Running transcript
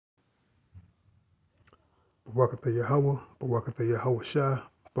Barakatha Yahweh, Barakatha Yahweh Shai,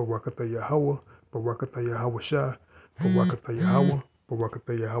 Barakatha Yahweh, Barakatha Yahweh Shai, Barakatha Yahweh,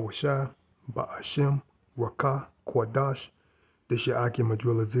 Barakatha Yahweh Shai, Ba'ashem, Rakah, Kwadash. This your Akim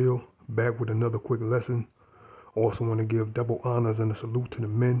Adrilazil, back with another quick lesson. Also want to give double honors and a salute to the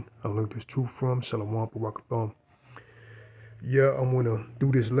men I learned this truth from. Shalom Barakatham. Yeah, I'm going to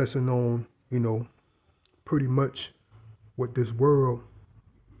do this lesson on, pretty much what this world,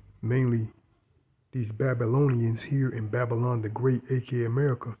 mainly these Babylonians here in Babylon the Great, aka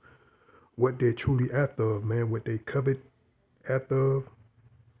America, what they're truly after of, man, what they covet after of,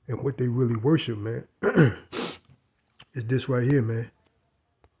 and what they really worship, man. Is this right here, man.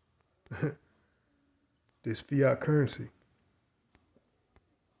 This fiat currency.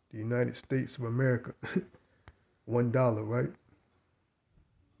 The United States of America. $1, right?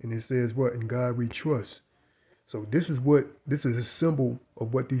 And it says what? In God we trust. So this is a symbol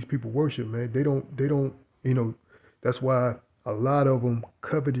of what these people worship, man. They don't, that's why a lot of them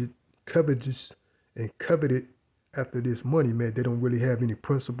covetous and coveted after this money, man. They don't really have any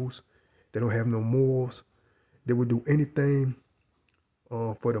principles. They don't have no morals. They would do anything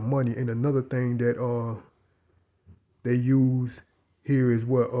for the money. And another thing that they use here is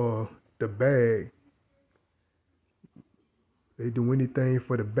what the bag. They do anything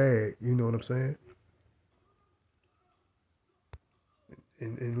for the bag, you know what I'm saying?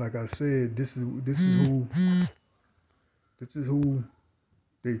 And like I said, this is who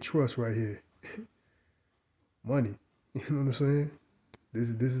they trust right here. Money. You know what I'm saying?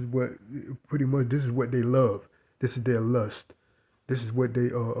 This is what pretty much this is what they love. This is their lust. This is what they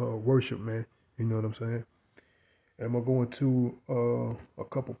worship, man. You know what I'm saying? And I'm gonna go into a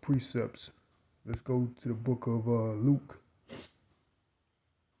couple precepts. Let's go to the book of Luke.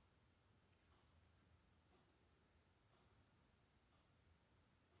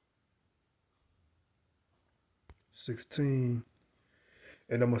 (16)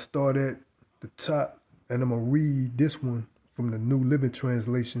 And I'm gonna start at the top, and I'm gonna read this one from the New Living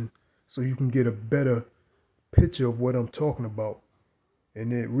Translation so you can get a better picture of what I'm talking about.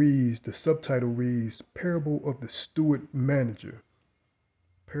 And it reads, the subtitle reads, Parable of the Steward Manager.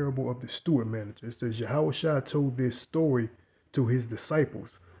 Parable of the Steward Manager. It says, Yahushua told this story to his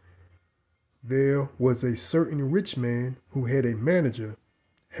disciples. There was a certain rich man who had a manager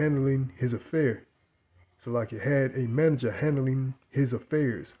handling his affair. So like it had a manager handling his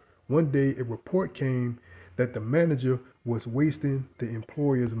affairs. One day a report came that the manager was wasting the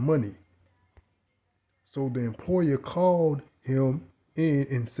employer's money. So the employer called him in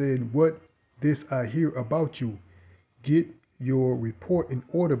and said, what this I hear about you. Get your report in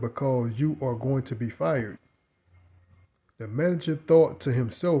order because you are going to be fired. The manager thought to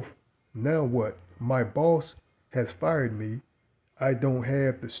himself, now what? My boss has fired me. I don't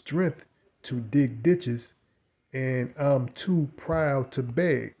have the strength to dig ditches, and I'm too proud to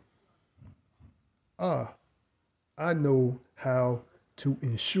beg. I know how to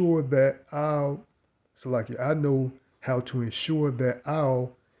ensure that I'll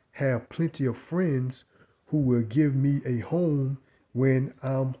have plenty of friends who will give me a home when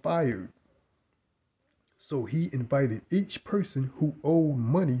I'm fired. So he invited each person who owed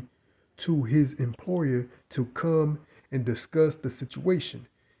money to his employer to come and discuss the situation.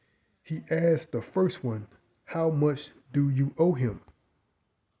 He asked the first one, how much do you owe him?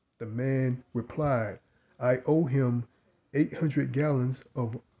 The man replied, I owe him 800 gallons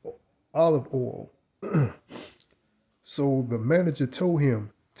of olive oil. So the manager told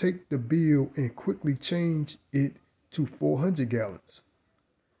him, take the bill and quickly change it to 400 gallons.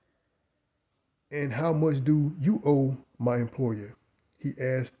 And how much do you owe my employer? He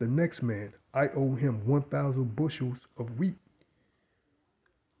asked the next man. I owe him 1,000 bushels of wheat,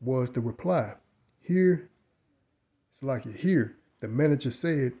 was the reply. Here, the manager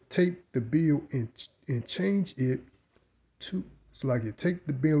said, take the bill and change it to, take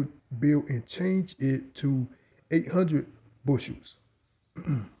the bill and change it to 800 bushels.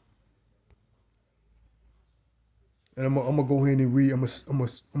 And I'm gonna go ahead and read. I'm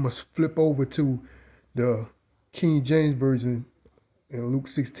gonna flip over to the King James Version in Luke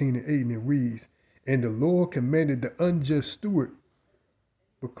 16:8, and it reads, and the Lord commanded the unjust steward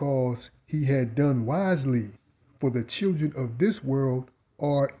because he had done wisely, for the children of this world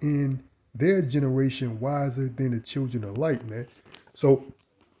are in their generation wiser than the children of light, man. So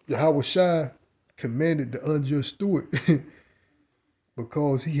Yahushua commanded the unjust steward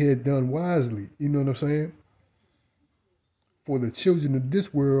because he had done wisely. You know what I'm saying? For the children of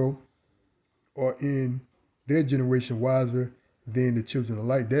this world are in their generation wiser than the children of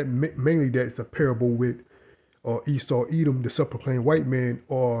light. That mainly that's a parable with Esau, Edom, the self-proclaimed white man,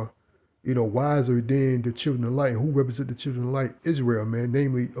 are wiser than the children of light. And who represent the children of light? Israel, man.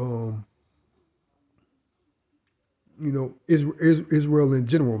 Namely, Israel in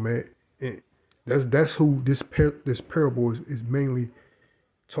general, man. And that's who this parable is mainly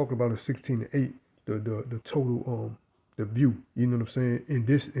talking about in 16:8. The total the view. You know what I'm saying? In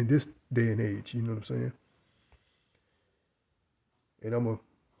this day and age, you know what I'm saying? And I'm gonna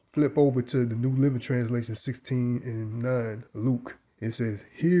flip over to the New Living Translation 16:9, Luke. It says,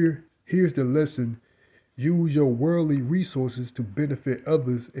 here's the lesson. Use your worldly resources to benefit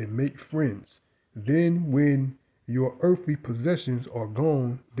others and make friends. Then when your earthly possessions are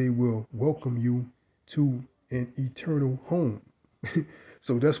gone, they will welcome you to an eternal home.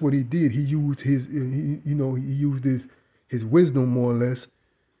 So that's what he did. He used he used his wisdom more or less,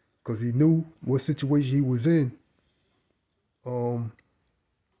 because he knew what situation he was in. Um,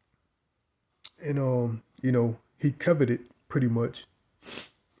 and he coveted pretty much,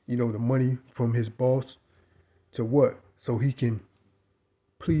 the money from his boss to what? So he can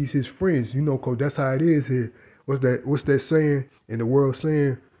please his friends, cause that's how it is here. What's that saying in the world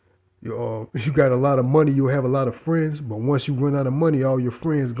saying? You got a lot of money, you'll have a lot of friends, but once you run out of money, all your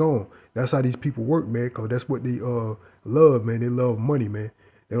friends gone. That's how these people work, man, cause that's what they love, man. They love money, man.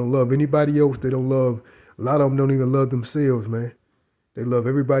 They don't love anybody else. They don't love, a lot of them don't even love themselves, man. They love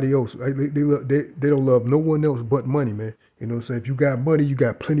everybody else. They don't love no one else but money, man. You know what I'm saying? If you got money, you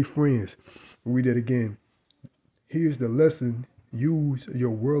got plenty of friends. Read that again. Here's the lesson. Use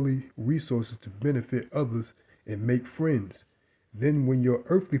your worldly resources to benefit others and make friends. Then when your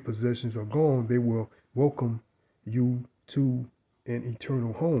earthly possessions are gone, they will welcome you to an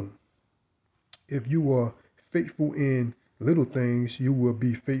eternal home. If you are faithful in little things, you will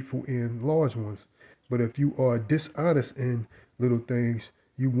be faithful in large ones. But if you are dishonest in little things,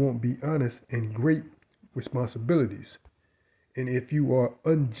 you won't be honest in great responsibilities. And if you are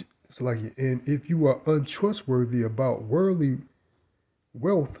untrustworthy about worldly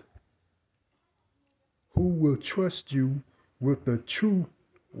wealth, who will trust you with the true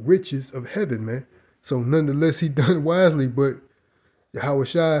riches of heaven, man? So nonetheless, he done wisely, but Yahweh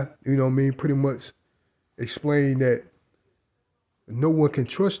Shai, pretty much explained that no one can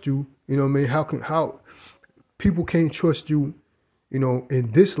trust you. How people can't trust you,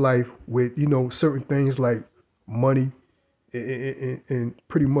 in this life with, certain things like money and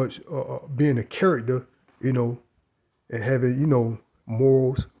pretty much being a character, and having,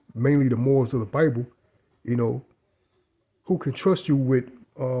 morals, mainly the morals of the Bible, who can trust you with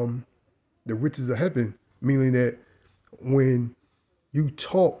the riches of heaven, meaning that when you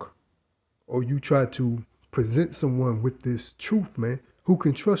talk or you try to present someone with this truth, man, who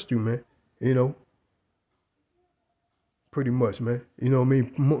can trust you, man? Pretty much, man.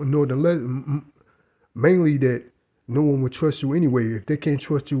 Mainly that no one would trust you anyway. If they can't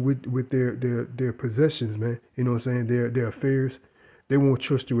trust you with their possessions, man, you know what I'm saying, their affairs, they won't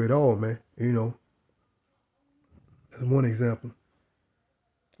trust you at all, man. That's one example.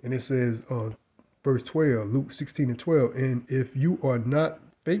 And it says, verse 12, Luke 16:12, and if you are not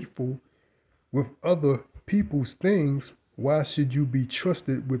faithful with other people's things, why should you be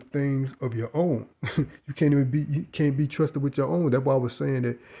trusted with things of your own? You can't be trusted with your own. That's why I was saying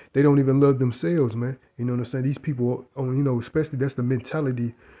that they don't even love themselves, man. You know what I'm saying? These people, especially that's the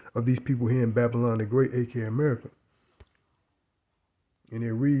mentality of these people here in Babylon the Great, aka America. And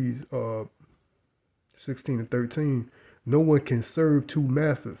it reads 16-13, no one can serve two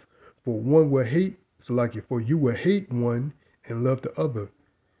masters, for one will hate, for you will hate one and love the other.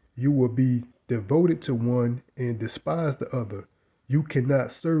 You will be devoted to one and despise the other. You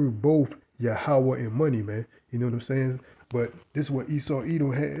cannot serve both Yahweh and money, man. You know what I'm saying? But this is what Esau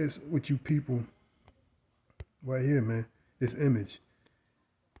Edom has with you people right here, man. This image.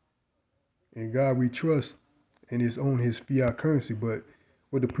 And God we trust, and it's on his fiat currency. But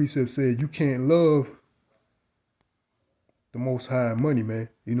what the precept said, you can't love the Most High money, man.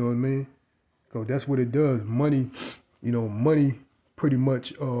 You know what I mean? Because that's what it does. Money, money pretty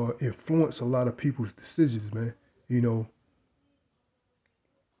much influence a lot of people's decisions, man.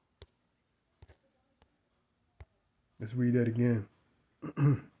 Let's read that again.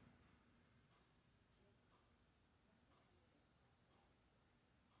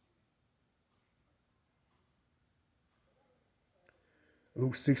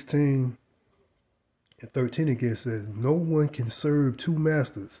 Luke 16:13 again says, no one can serve two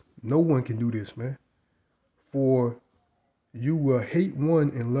masters. No one can do this, man. For you will hate one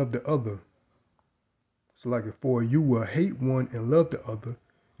and love the other. For you will hate one and love the other.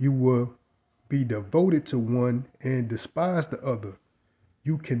 You will be devoted to one and despise the other.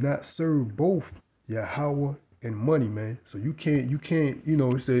 You cannot serve both Yahweh and money, man. So you can't, you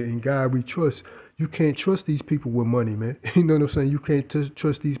know, say in God we trust. You can't trust these people with money, man. You know what I'm saying? You can't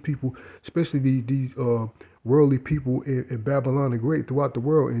trust these people, especially these worldly people in Babylon the Great throughout the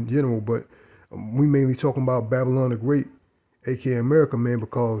world in general. But we mainly talking about Babylon the Great, aka America, man,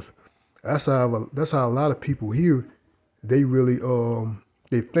 because that's how a lot of people here they really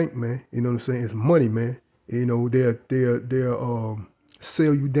they think, man. You know what I'm saying? It's money, man. You know, they'll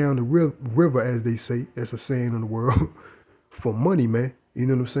sell you down the river, as they say. That's a saying in the world for money, man. You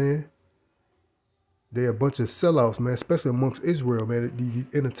know what I'm saying? They're a bunch of sellouts, man, especially amongst Israel, man. These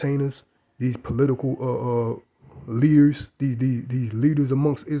entertainers, these political leaders, these leaders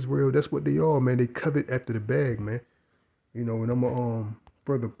amongst Israel, that's what they are, man. They covet after the bag, man. You know, and I'm gonna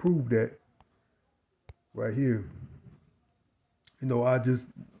further prove that right here. You know, I just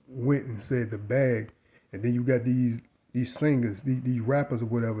went and said the bag, and then you got these singers, these rappers or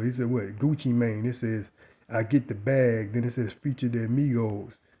whatever. He said what? Gucci Mane. It says I get the bag. Then it says feature the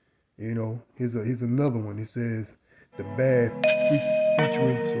Amigos. You know, here's another one. It says the bag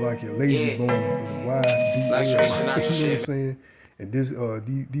featuring Salakia Lazy Bone and YBL. Like straight Sinatra You know what I'm shit. saying? And this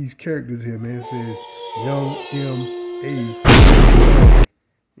these characters here, man, it says Young M.A.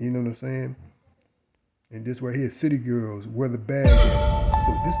 You know what I'm saying? And this right here, City Girls, where the bag at.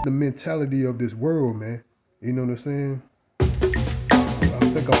 So this is the mentality of this world, man. You know what I'm saying? I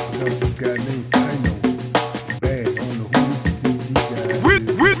think I pronounced this guy named Tino Bag. I don't know who these guys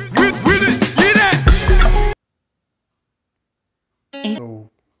is. So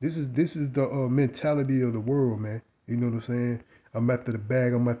this is the mentality of the world, man. You know what I'm saying? I'm after the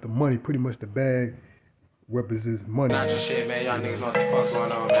bag. I'm after money. Pretty much the bag represents money. Not your shit, man. Y'all niggas know what the fuck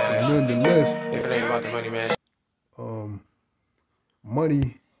going on, man. So nonetheless, If it ain't about the money, man.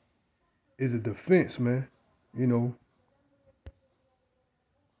 money is a defense, man. You know.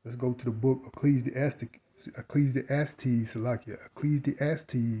 Let's go to the book Ecclesiastes, Salakia.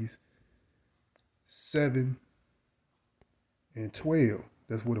 Ecclesiastes 7 and 12.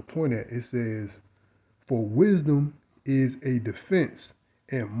 That's what the point at. It says, for wisdom is a defense,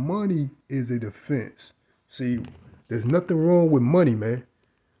 and money is a defense. See, there's nothing wrong with money, man.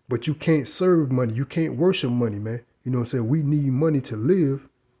 But you can't serve money. You can't worship money, man. You know what I'm saying? We need money to live.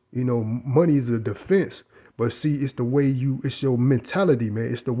 You know, money is a defense. But see, it's the way it's your mentality,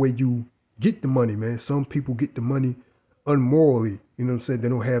 man. It's the way you get the money, man. Some people get the money unmorally. You know what I'm saying? They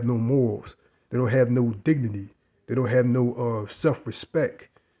don't have no morals. They don't have no dignity. They don't have no self-respect.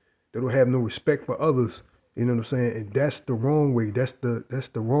 They don't have no respect for others. You know what I'm saying? And that's the wrong way. That's the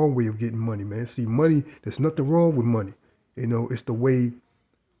wrong way of getting money, man. See, money, there's nothing wrong with money. You know, it's the way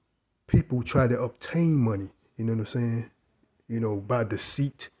people try to obtain money. You know what I'm saying? You know, by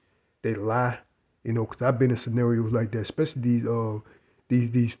deceit, they lie. You know, because I've been in scenarios like that, especially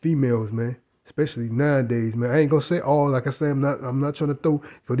these females, man. Especially nowadays, man. I ain't gonna say all, like I say, I'm not trying to throw,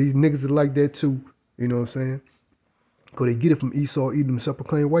 because these niggas are like that too. You know what I'm saying? Because they get it from Esau, Edom,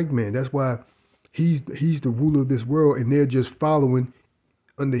 self-proclaimed white man. That's why he's the ruler of this world, and they're just following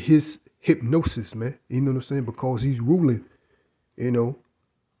under his hypnosis, man. You know what I'm saying? Because he's ruling, you know.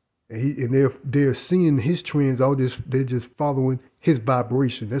 And they're seeing his trends. They're just following his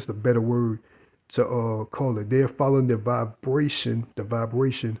vibration. That's the better word to call it. They're following the vibration.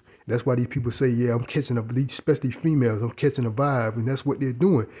 That's why these people say, yeah, I'm catching especially females, I'm catching a vibe. And that's what they're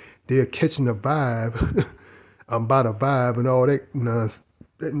doing. They're catching a vibe. I'm about a vibe and all that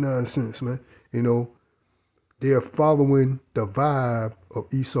nonsense, man. You know, they're following the vibe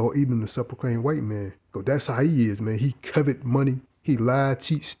of Esau, Edom, the self-proclaimed white man. Because that's how he is, man. He covet money. He lied,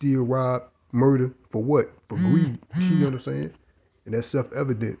 cheat, steal, rob, murder. For what? For greed. You know what I'm saying? And that's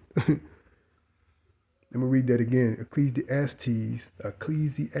self-evident. Let me read that again. Ecclesiastes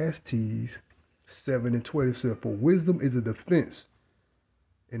 7 and 20 says, for wisdom is a defense,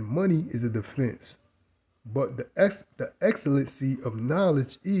 and money is a defense. But the excellency of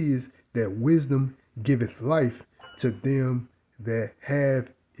knowledge is that wisdom giveth life to them that have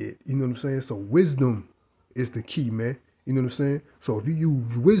it. You know what I'm saying? So wisdom is the key, man. You know what I'm saying? So if you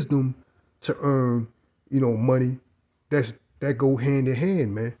use wisdom to earn, you know, money, that go hand in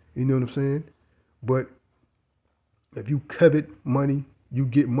hand, man. You know what I'm saying? But if you covet money, you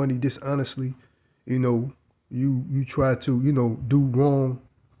get money dishonestly, you know, you try to, you know, do wrong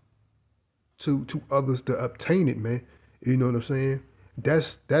to others to obtain it, man. You know what I'm saying?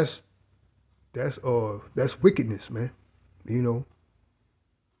 That's wickedness, man. You know.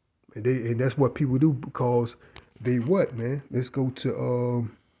 And that's what people do, because they what, man? Let's go to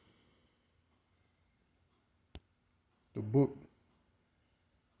the book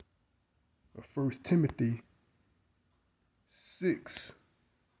of 1 Timothy 6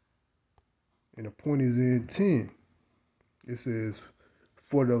 And the point is in 10. It says,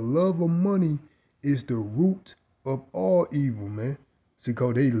 for the love of money is the root of all evil, man. See,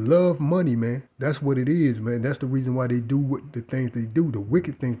 because they love money, man. That's what it is, man. That's the reason why they do what the things they do, the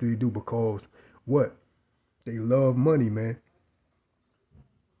wicked things that they do, because what? They love money, man.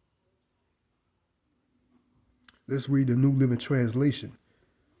 Let's read the New Living Translation.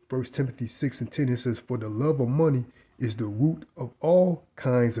 1 Timothy 6 and 10, it says, for the love of money is the root of all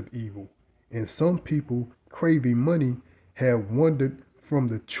kinds of evil. And some people craving money have wandered from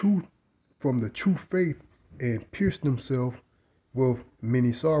the true faith and pierced themselves with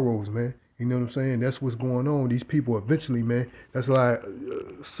many sorrows, man. You know what I'm saying? That's what's going on. These people eventually, man, that's like,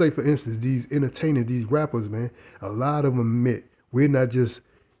 say for instance, these entertainers, these rappers, man, a lot of them admit we're not just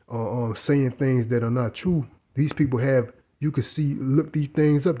saying things that are not true. These people have, you can see, look these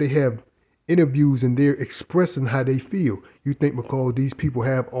things up. They have interviews and they're expressing how they feel. You think because these people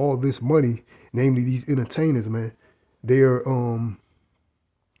have all this money, namely these entertainers, man, they're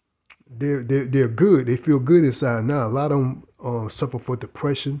good. They feel good inside. Now a lot of them suffer for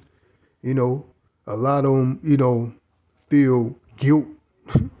depression. You know, a lot of them, you know, feel guilt.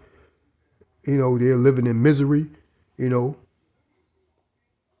 You know, they're living in misery. You know,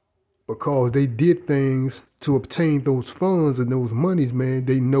 because they did things to obtain those funds and those monies, man.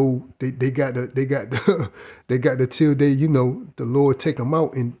 They know they got the they got the till they, you know, the Lord take them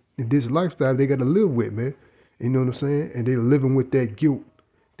out in this lifestyle they got to live with, man. You know what I'm saying? And they're living with that guilt.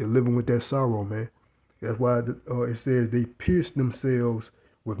 They're living with that sorrow, man. That's why it says they pierced themselves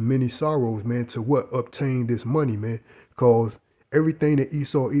with many sorrows, man, to what? Obtain this money, man. Because everything that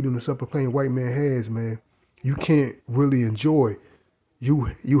Esau, Edom, the supper plain white man has, man, you can't really enjoy.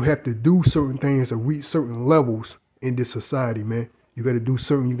 You have to do certain things to reach certain levels in this society, man. You got to do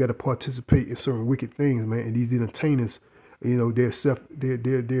certain, you got to participate in certain wicked things, man. And these entertainers, you know, they're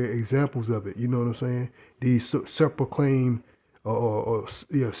examples of it. You know what I'm saying? These self-proclaimed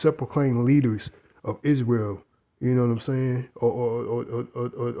self-proclaimed leaders of Israel. You know what I'm saying?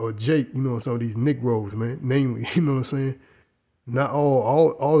 Or Jake. You know, some of these Negroes, man. Namely, you know what I'm saying? Not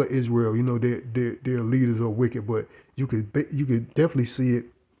all of Israel. You know, their leaders are wicked, but you could definitely see it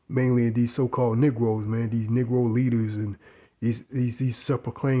mainly in these so-called Negroes, man. These Negro leaders and these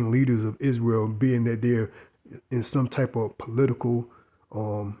self-proclaimed leaders of Israel, being that they're in some type of political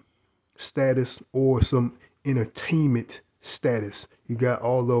status or some entertainment status. You got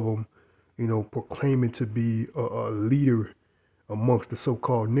all of them, you know, proclaiming to be a leader amongst the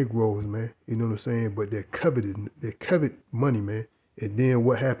so-called Negroes, man. You know what I'm saying? But they covet money, man. And then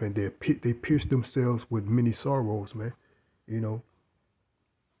what happened? They pierced themselves with many sorrows, man. You know.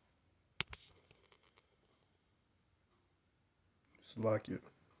 It's like it.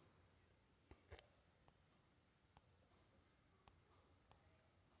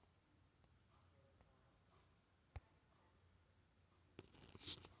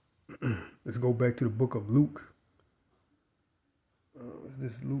 Let's go back to the book of Luke. Is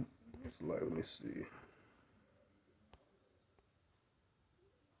this Luke? It's like, let me see.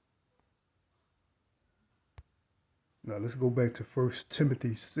 Now let's go back to 1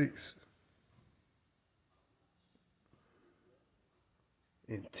 Timothy 6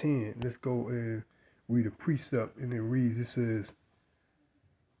 and 10. Let's go and read a precept, and it reads, it says,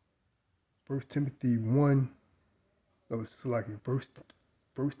 1 Timothy 1, oh, it's like in 1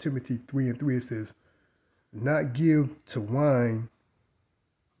 Timothy 3 and 3, it says, not give to wine.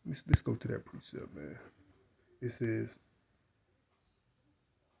 Let's go to that precept, man. It says,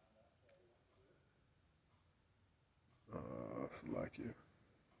 it's like it.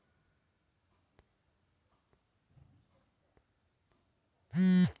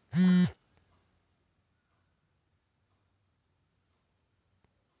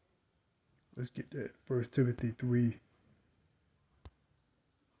 Let's get that. 1 Timothy 3.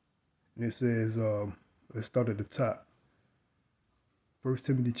 And it says, let's start at the top. 1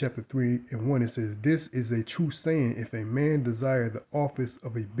 Timothy chapter 3 and 1, it says, this is a true saying, if a man desire the office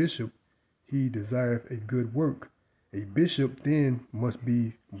of a bishop, he desireth a good work. A bishop then must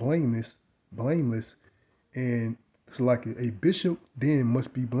be blameless, and it's like a bishop then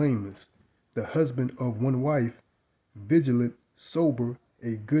must be blameless, the husband of one wife, vigilant, sober,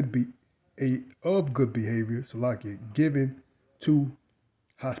 of good behavior, so like it, given to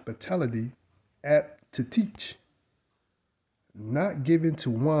hospitality, apt to teach, not given to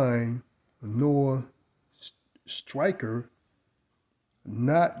wine, nor striker,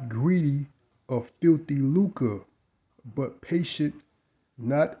 not greedy of filthy lucre, but patient,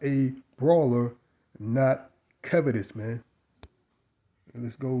 not a brawler, not covetous, man. And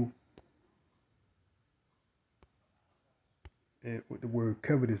let's go and with the word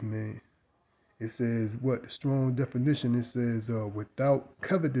covetous, man. It says what? The strong definition, it says without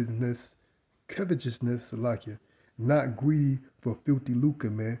covetousness, like you, not greedy for filthy lucre,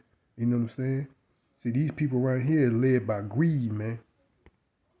 man. You know what I'm saying? See, these people right here are led by greed, man.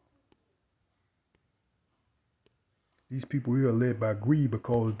 These people here are led by greed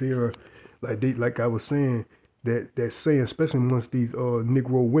because they're like I was saying, that saying, especially amongst these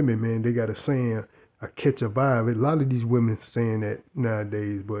Negro women, man, they got a saying, I catch a vibe. A lot of these women saying that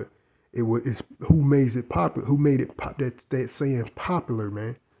nowadays, but it's who made it popular, that saying popular,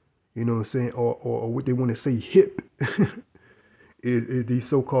 man. You know what I'm saying? Or what they want to say hip. is these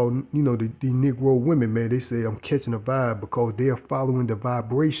so-called, you know, the Negro women, man. They say I'm catching a vibe because they're following the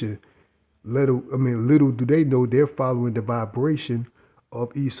vibration. Little do they know they're following the vibration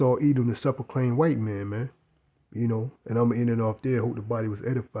of Esau Edom, the self-proclaimed white man, man. You know, and I'm in and off there. Hope the body was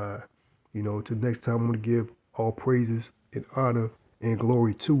edified. You know, till next time, I'm going to give all praises and honor and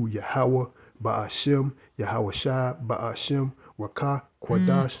glory to Yahweh, Ba'ashem, Yahweh Shai, Ba'ashem, Rakah,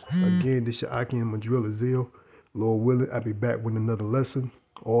 Quadash. Again, this your Akin Madril Azil. Lord willing, I'll be back with another lesson.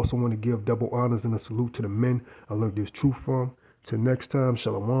 I also want to give double honors and a salute to the men I learned this truth from. Till next time,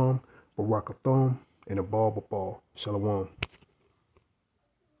 Shalom, Barakathon, and a ball. Shalom.